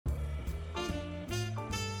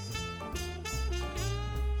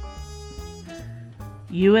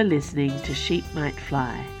You are listening to Sheep Might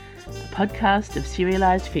Fly, a podcast of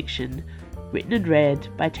serialised fiction written and read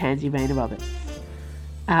by Tansy Rayner Roberts.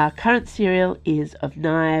 Our current serial is Of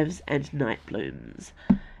Knives and Night Blooms.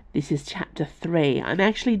 This is Chapter 3. I'm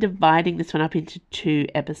actually dividing this one up into 2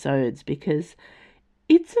 episodes because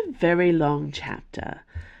it's a very long chapter,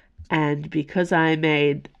 and because I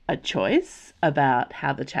made a choice about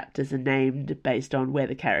how the chapters are named based on where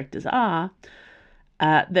the characters are,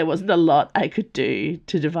 there wasn't a lot I could do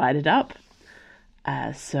to divide it up.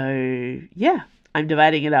 So I'm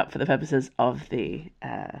dividing it up for the purposes of the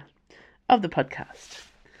podcast.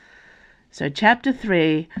 So Chapter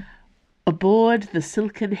 3, Aboard the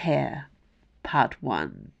Silken Hare, Part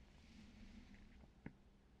 1.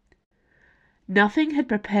 Nothing had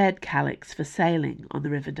prepared Calix for sailing on the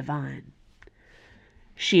River Divine.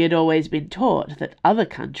 She had always been taught that other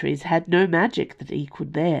countries had no magic that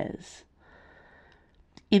equaled theirs.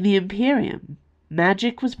 In the Imperium,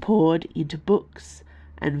 magic was poured into books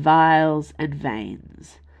and vials and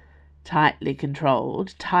veins, tightly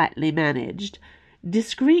controlled, tightly managed,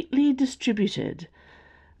 discreetly distributed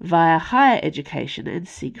via higher education and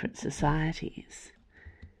secret societies.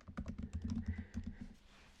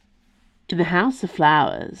 In the House of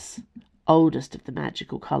Flowers, oldest of the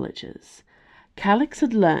magical colleges, Calix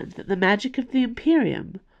had learned that the magic of the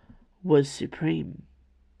Imperium was supreme.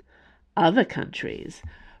 Other countries,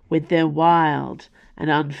 with their wild and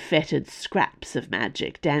unfettered scraps of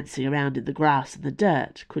magic dancing around in the grass and the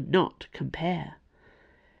dirt, could not compare.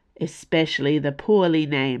 Especially the poorly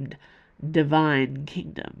named Divine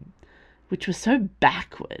Kingdom, which was so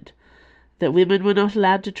backward that women were not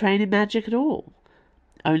allowed to train in magic at all,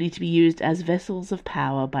 only to be used as vessels of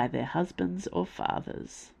power by their husbands or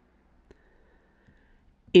fathers.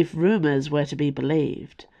 If rumours were to be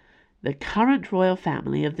believed, the current royal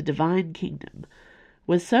family of the Divine Kingdom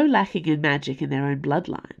was so lacking in magic in their own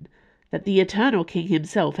bloodline that the Eternal King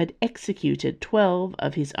himself had executed 12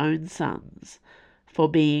 of his own sons for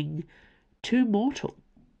being too mortal.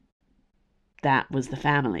 That was the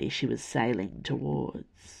family she was sailing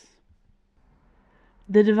towards.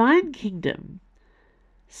 The Divine Kingdom,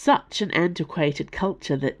 such an antiquated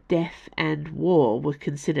culture that death and war were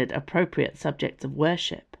considered appropriate subjects of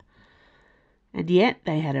worship, and yet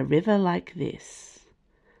they had a river like this,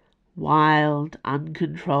 wild,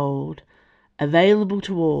 uncontrolled, available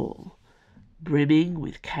to all, brimming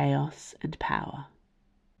with chaos and power.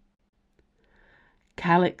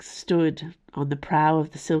 Calix stood on the prow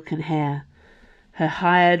of the Silken Hare, her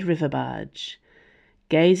hired river barge,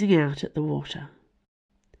 gazing out at the water.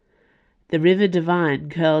 The River Divine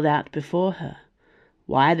curled out before her,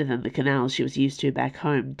 wider than the canals she was used to back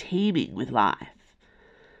home, teeming with life.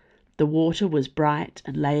 The water was bright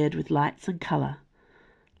and layered with lights and colour,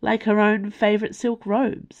 like her own favourite silk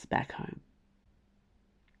robes back home.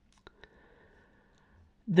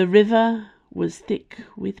 The river was thick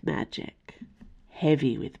with magic,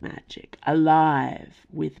 heavy with magic, alive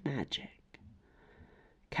with magic.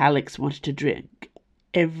 Calix wanted to drink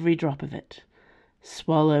every drop of it,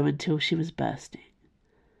 swallow until she was bursting.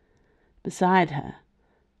 Beside her,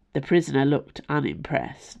 the prisoner looked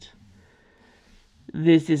unimpressed.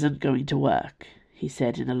 "This isn't going to work," he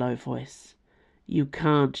said in a low voice. "You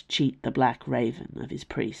can't cheat the Black Raven of his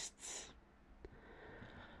priests."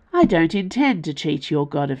 "I don't intend to cheat your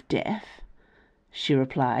god of death," she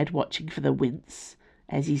replied, watching for the wince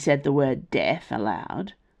as he said the word death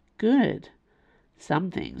aloud. Good.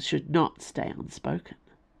 Some things should not stay unspoken.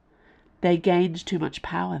 They gained too much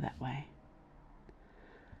power that way.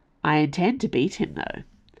 "I intend to beat him, though,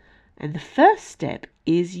 and the first step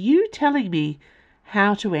is you telling me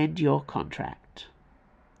how to end your contract."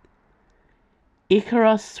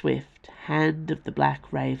 Icaros Swift, Hand of the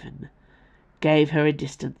Black Raven, gave her a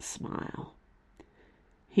distant smile.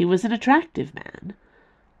 He was an attractive man,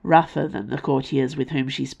 rougher than the courtiers with whom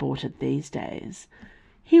she sported these days.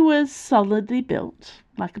 He was solidly built,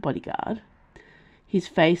 like a bodyguard. His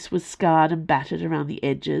face was scarred and battered around the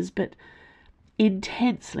edges, but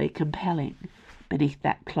intensely compelling beneath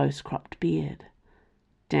that close-cropped beard.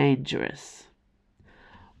 Dangerous.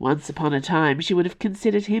 Once upon a time she would have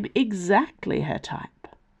considered him exactly her type.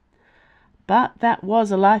 But that was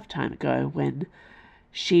a lifetime ago, when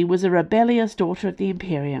she was a rebellious daughter of the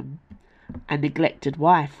Imperium, a neglected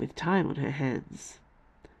wife with time on her hands.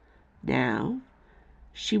 Now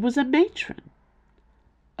she was a matron,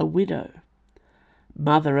 a widow,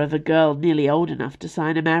 mother of a girl nearly old enough to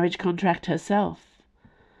sign a marriage contract herself.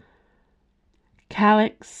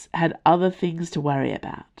 Calix had other things to worry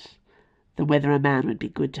about than whether a man would be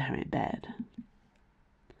good to her in bed.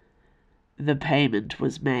 "The payment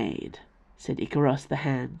was made," said Icaros the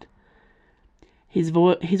Hand. His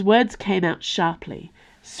words came out sharply,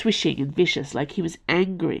 swishing and vicious, like he was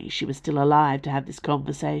angry she was still alive to have this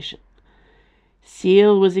conversation.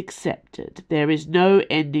 Seal was accepted. There is no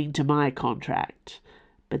ending to my contract,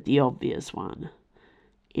 but the obvious one.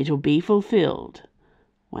 It'll be fulfilled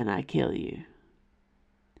when I kill you.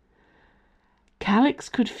 Calix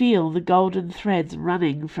could feel the golden threads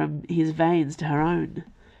running from his veins to her own,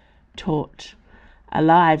 taut,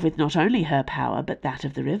 alive with not only her power but that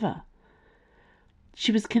of the river.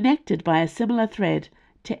 She was connected by a similar thread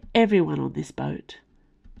to everyone on this boat,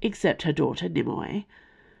 except her daughter Nimue,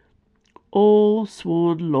 all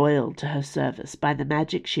sworn loyal to her service by the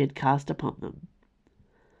magic she had cast upon them.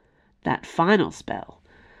 That final spell,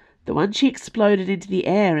 the one she exploded into the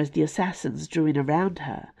air as the assassins drew in around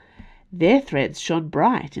her, their threads shone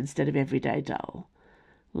bright instead of everyday dull,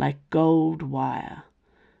 like gold wire,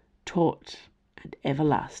 taut and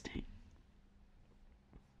everlasting.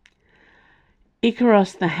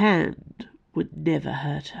 Icaros the Hand would never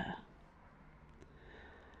hurt her.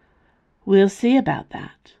 "We'll see about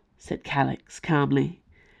that," said Calix calmly.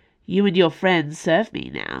 "You and your friends serve me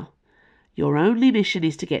now. Your only mission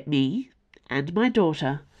is to get me and my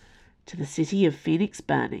daughter to the city of Phoenix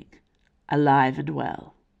Burning, alive and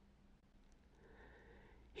well."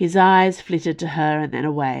 His eyes flitted to her and then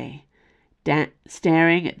away,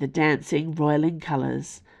 staring at the dancing, roiling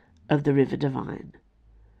colours of the River Divine.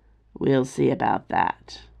 "We'll see about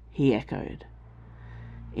that," he echoed.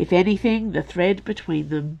 If anything, the thread between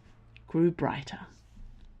them grew brighter.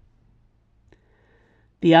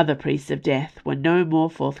 The other priests of death were no more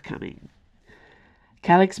forthcoming.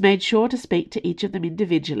 Calix made sure to speak to each of them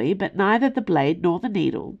individually, but neither the blade nor the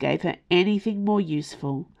needle gave her anything more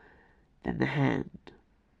useful than the hand.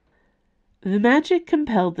 The magic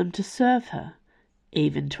compelled them to serve her,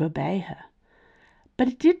 even to obey her, but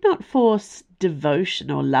it did not force devotion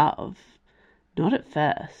or love, not at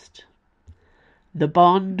first. The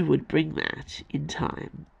bond would bring that in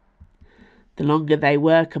time. The longer they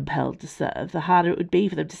were compelled to serve, the harder it would be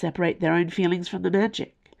for them to separate their own feelings from the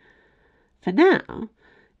magic. For now,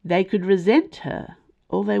 they could resent her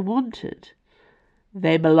all they wanted.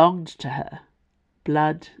 They belonged to her,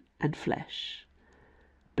 blood and flesh.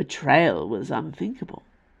 Betrayal was unthinkable.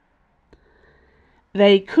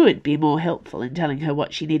 They could be more helpful in telling her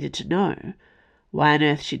what she needed to know, why on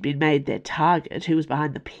earth she'd been made their target, who was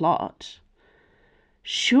behind the plot.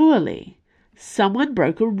 Surely someone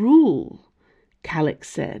broke a rule, Calix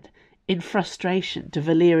said, in frustration to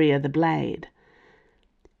Valeria the Blade.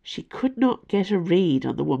 She could not get a read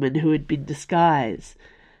on the woman who had been disguised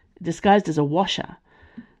as a washer,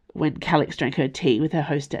 when Calix drank her tea with her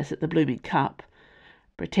hostess at the Blooming Cup,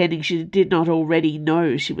 pretending she did not already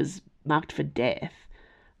know she was marked for death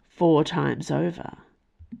 4 times over.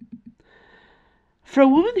 For a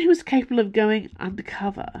woman who was capable of going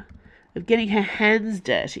undercover, of getting her hands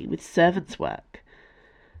dirty with servants' work,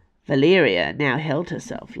 Valeria now held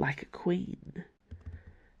herself like a queen,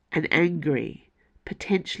 an angry,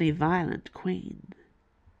 potentially violent queen.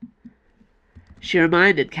 She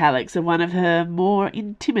reminded Calix of one of her more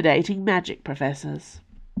intimidating magic professors.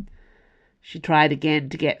 She tried again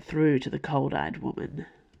to get through to the cold-eyed woman.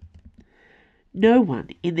 "No one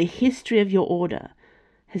in the history of your order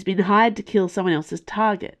has been hired to kill someone else's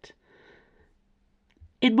target.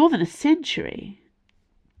 In more than a century.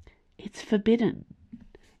 It's forbidden.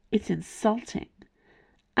 It's insulting.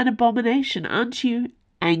 An abomination. Aren't you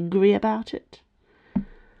angry about it?"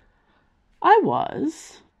 "I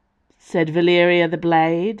was," said Valeria the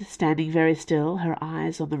Blade, standing very still, her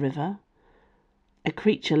eyes on the river. A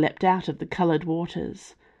creature leapt out of the coloured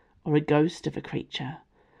waters, or a ghost of a creature,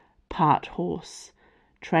 part horse,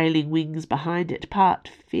 trailing wings behind it, part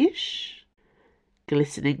fish,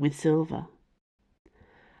 glistening with silver.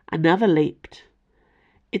 Another leaped.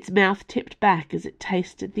 Its mouth tipped back as it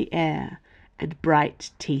tasted the air, and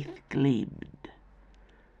bright teeth gleamed.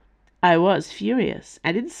 I was furious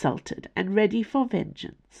and insulted and ready for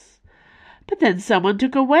vengeance. But then someone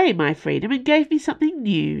took away my freedom and gave me something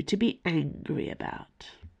new to be angry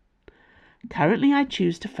about. Currently I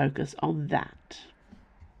choose to focus on that.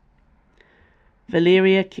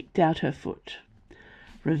 Valeria kicked out her foot,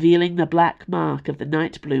 revealing the black mark of the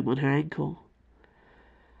night bloom on her ankle.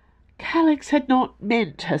 Calix had not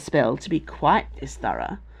meant her spell to be quite this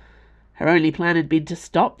thorough. Her only plan had been to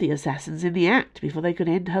stop the assassins in the act before they could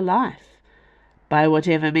end her life, by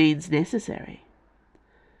whatever means necessary.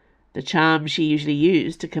 The charm she usually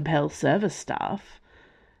used to compel service staff,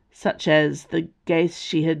 such as the gaze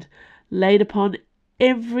she had laid upon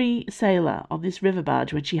every sailor on this river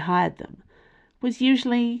barge when she hired them, was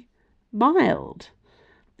usually mild,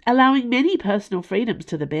 allowing many personal freedoms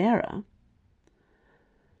to the bearer.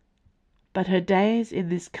 but her days in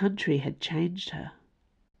this country had changed her.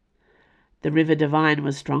 The river divine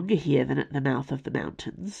was stronger here than at the mouth of the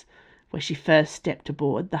mountains, where she first stepped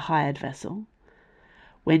aboard the hired vessel.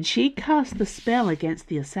 When she cast the spell against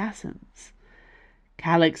the assassins,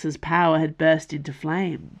 Calix's power had burst into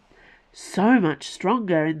flame, so much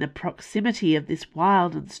stronger in the proximity of this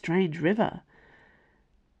wild and strange river.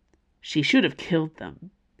 She should have killed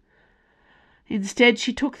them. Instead,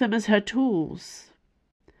 she took them as her tools.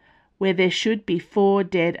 Where there should be 4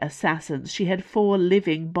 dead assassins, she had 4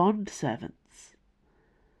 living bond servants.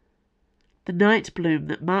 The night bloom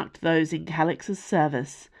that marked those in Calix's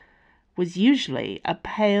service was usually a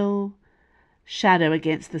pale shadow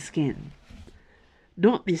against the skin,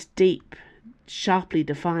 not this deep, sharply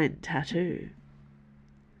defined tattoo.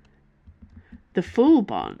 The full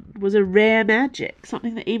bond was a rare magic,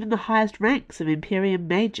 something that even the highest ranks of Imperium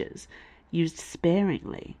mages used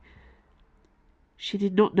sparingly. She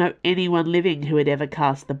did not know anyone living who had ever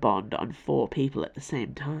cast the bond on 4 people at the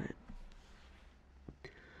same time.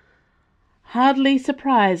 Hardly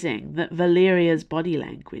surprising that Valeria's body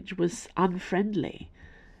language was unfriendly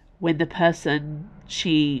when the person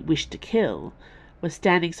she wished to kill was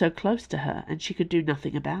standing so close to her and she could do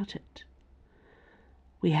nothing about it.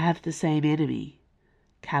 "We have the same enemy,"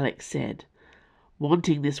 Calix said,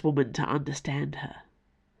 wanting this woman to understand her.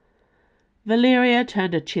 Valeria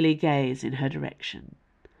turned a chilly gaze in her direction.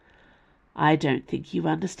 "I don't think you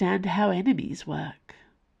understand how enemies work."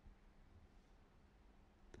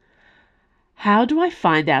 "How do I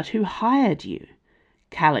find out who hired you?"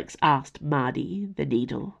 Calix asked Mardy, the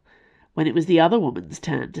needle, when it was the other woman's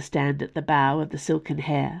turn to stand at the bow of the Silken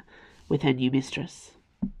Hair with her new mistress.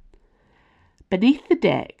 Beneath the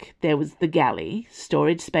deck there was the galley,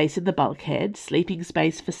 storage space in the bulkhead, sleeping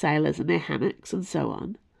space for sailors and their hammocks, and so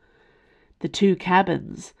on. The 2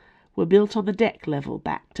 cabins were built on the deck level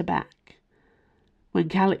back to back. When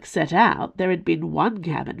Calix set out, there had been 1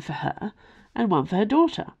 cabin for her and 1 for her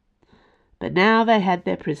daughter. But now they had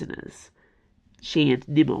their prisoners. She and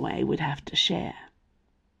Nimue would have to share.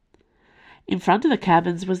 In front of the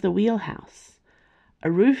cabins was the wheelhouse, a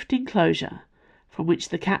roofed enclosure from which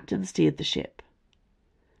the captain steered the ship.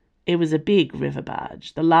 It was a big river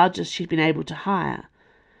barge, the largest she'd been able to hire,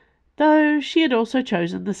 though she had also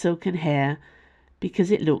chosen the Silken Hair because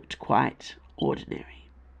it looked quite ordinary.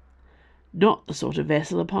 Not the sort of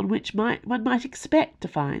vessel upon which one might expect to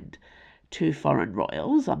find 2 foreign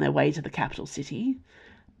royals on their way to the capital city,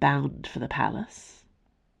 bound for the palace.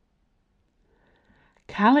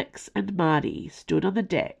 Calix and Mardy stood on the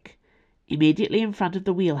deck immediately in front of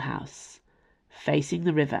the wheelhouse, facing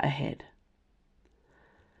the river ahead.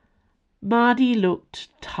 Mardy looked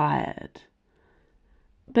tired,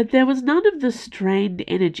 but there was none of the strained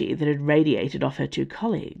energy that had radiated off her 2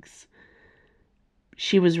 colleagues.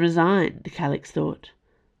 She was resigned, Calix thought.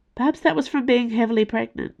 Perhaps that was from being heavily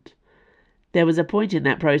pregnant. There was a point in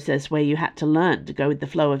that process where you had to learn to go with the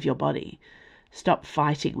flow of your body, stop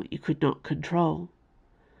fighting what you could not control.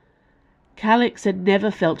 Calix had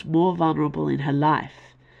never felt more vulnerable in her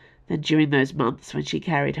life than during those months when she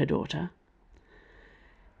carried her daughter.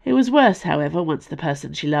 It was worse, however, once the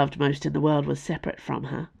person she loved most in the world was separate from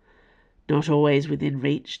her, not always within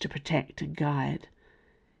reach to protect and guide.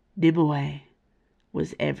 Nimue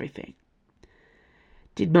was everything.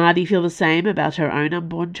 Did Mardy feel the same about her own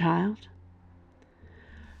unborn child?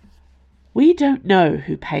 "We don't know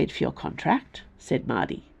who paid for your contract," said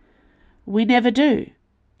Mardy. "We never do.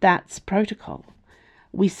 That's protocol.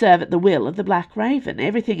 We serve at the will of the Black Raven.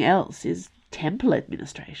 Everything else is temple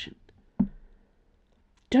administration."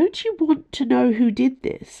 "Don't you want to know who did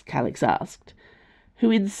this?" Calix asked. "Who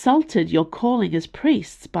insulted your calling as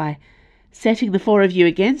priests by setting the 4 of you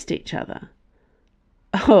against each other?"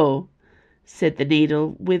 "Oh," said the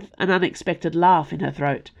needle, with an unexpected laugh in her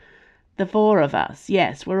throat. "The 4 of us,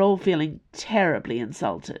 yes, we're all feeling terribly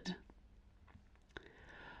insulted."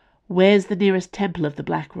 "Where's the nearest temple of the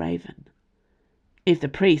Black Raven?" If the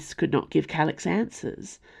priests could not give Calix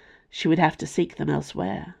answers, she would have to seek them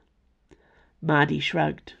elsewhere. Mardy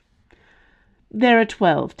shrugged. "There are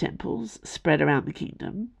 12 temples spread around the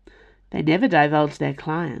kingdom. They never divulge their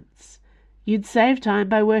clients. You'd save time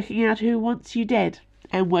by working out who wants you dead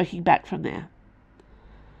and working back from there."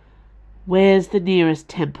 "Where's the nearest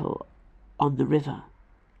temple on the river?"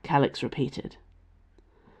 Calix repeated.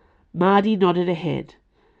 Mardy nodded ahead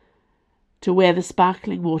to where the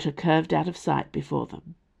sparkling water curved out of sight before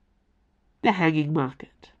them. "The Hanging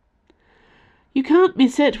Market. You can't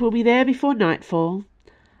miss it. We'll be there before nightfall.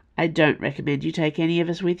 I don't recommend you take any of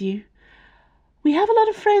us with you. We have a lot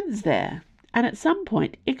of friends there, and at some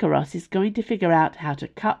point Icaros is going to figure out how to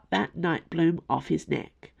cut that night bloom off his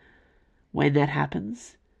neck. When that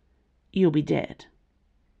happens, you'll be dead."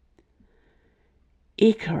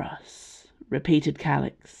 "Icarus," repeated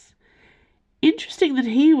Calix. Interesting that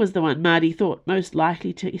he was the one Marty thought most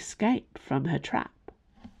likely to escape from her trap.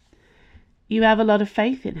 "You have a lot of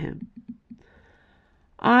faith in him."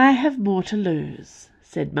 "I have more to lose,"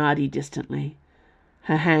 said Marty distantly,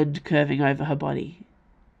 her hand curving over her body.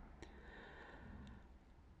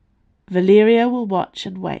 "Valeria will watch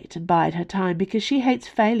and wait and bide her time because she hates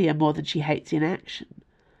failure more than she hates inaction.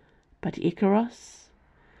 But Icarus,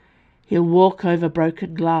 he'll walk over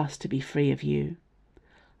broken glass to be free of you.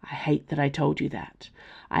 I hate that I told you that.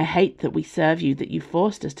 I hate that we serve you, that you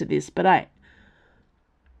forced us to this, but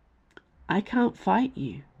I can't fight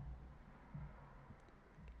you.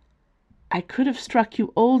 I could have struck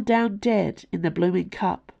you all down dead in the blooming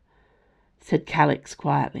cup," said Calix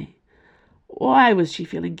quietly. Why was she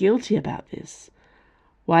feeling guilty about this?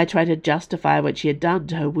 Why try to justify what she had done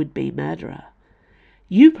to her would-be murderer?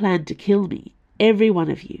 "You planned to kill me, every one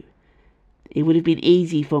of you. It would have been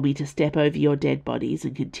easy for me to step over your dead bodies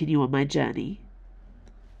and continue on my journey."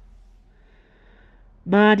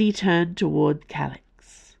 Marty turned toward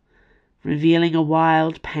Calix, revealing a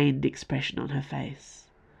wild, pained expression on her face.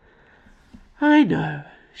 "I know,"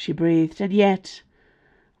 she breathed, "and yet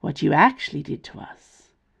what you actually did to us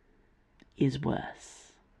is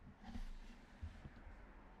worse."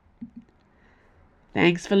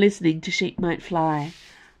 Thanks for listening to Sheep Might Fly.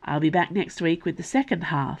 I'll be back next week with the second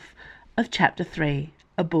half of Chapter 3,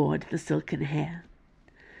 Aboard the Silken Hare.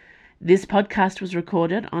 This podcast was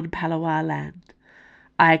recorded on Palawa land.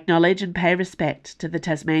 I acknowledge and pay respect to the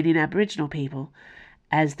Tasmanian Aboriginal people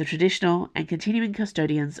as the traditional and continuing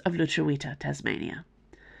custodians of Lutruwita, Tasmania.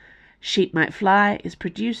 Sheep Might Fly is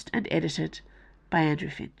produced and edited by Andrew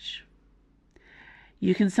Finch.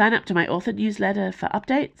 You can sign up to my author newsletter for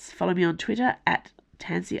updates. Follow me on Twitter at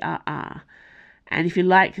Chapter3a. And if you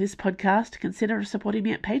like this podcast, consider supporting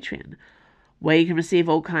me at Patreon, where you can receive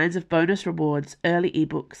all kinds of bonus rewards, early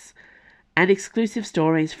ebooks, and exclusive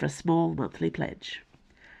stories for a small monthly pledge.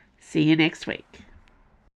 See you next week.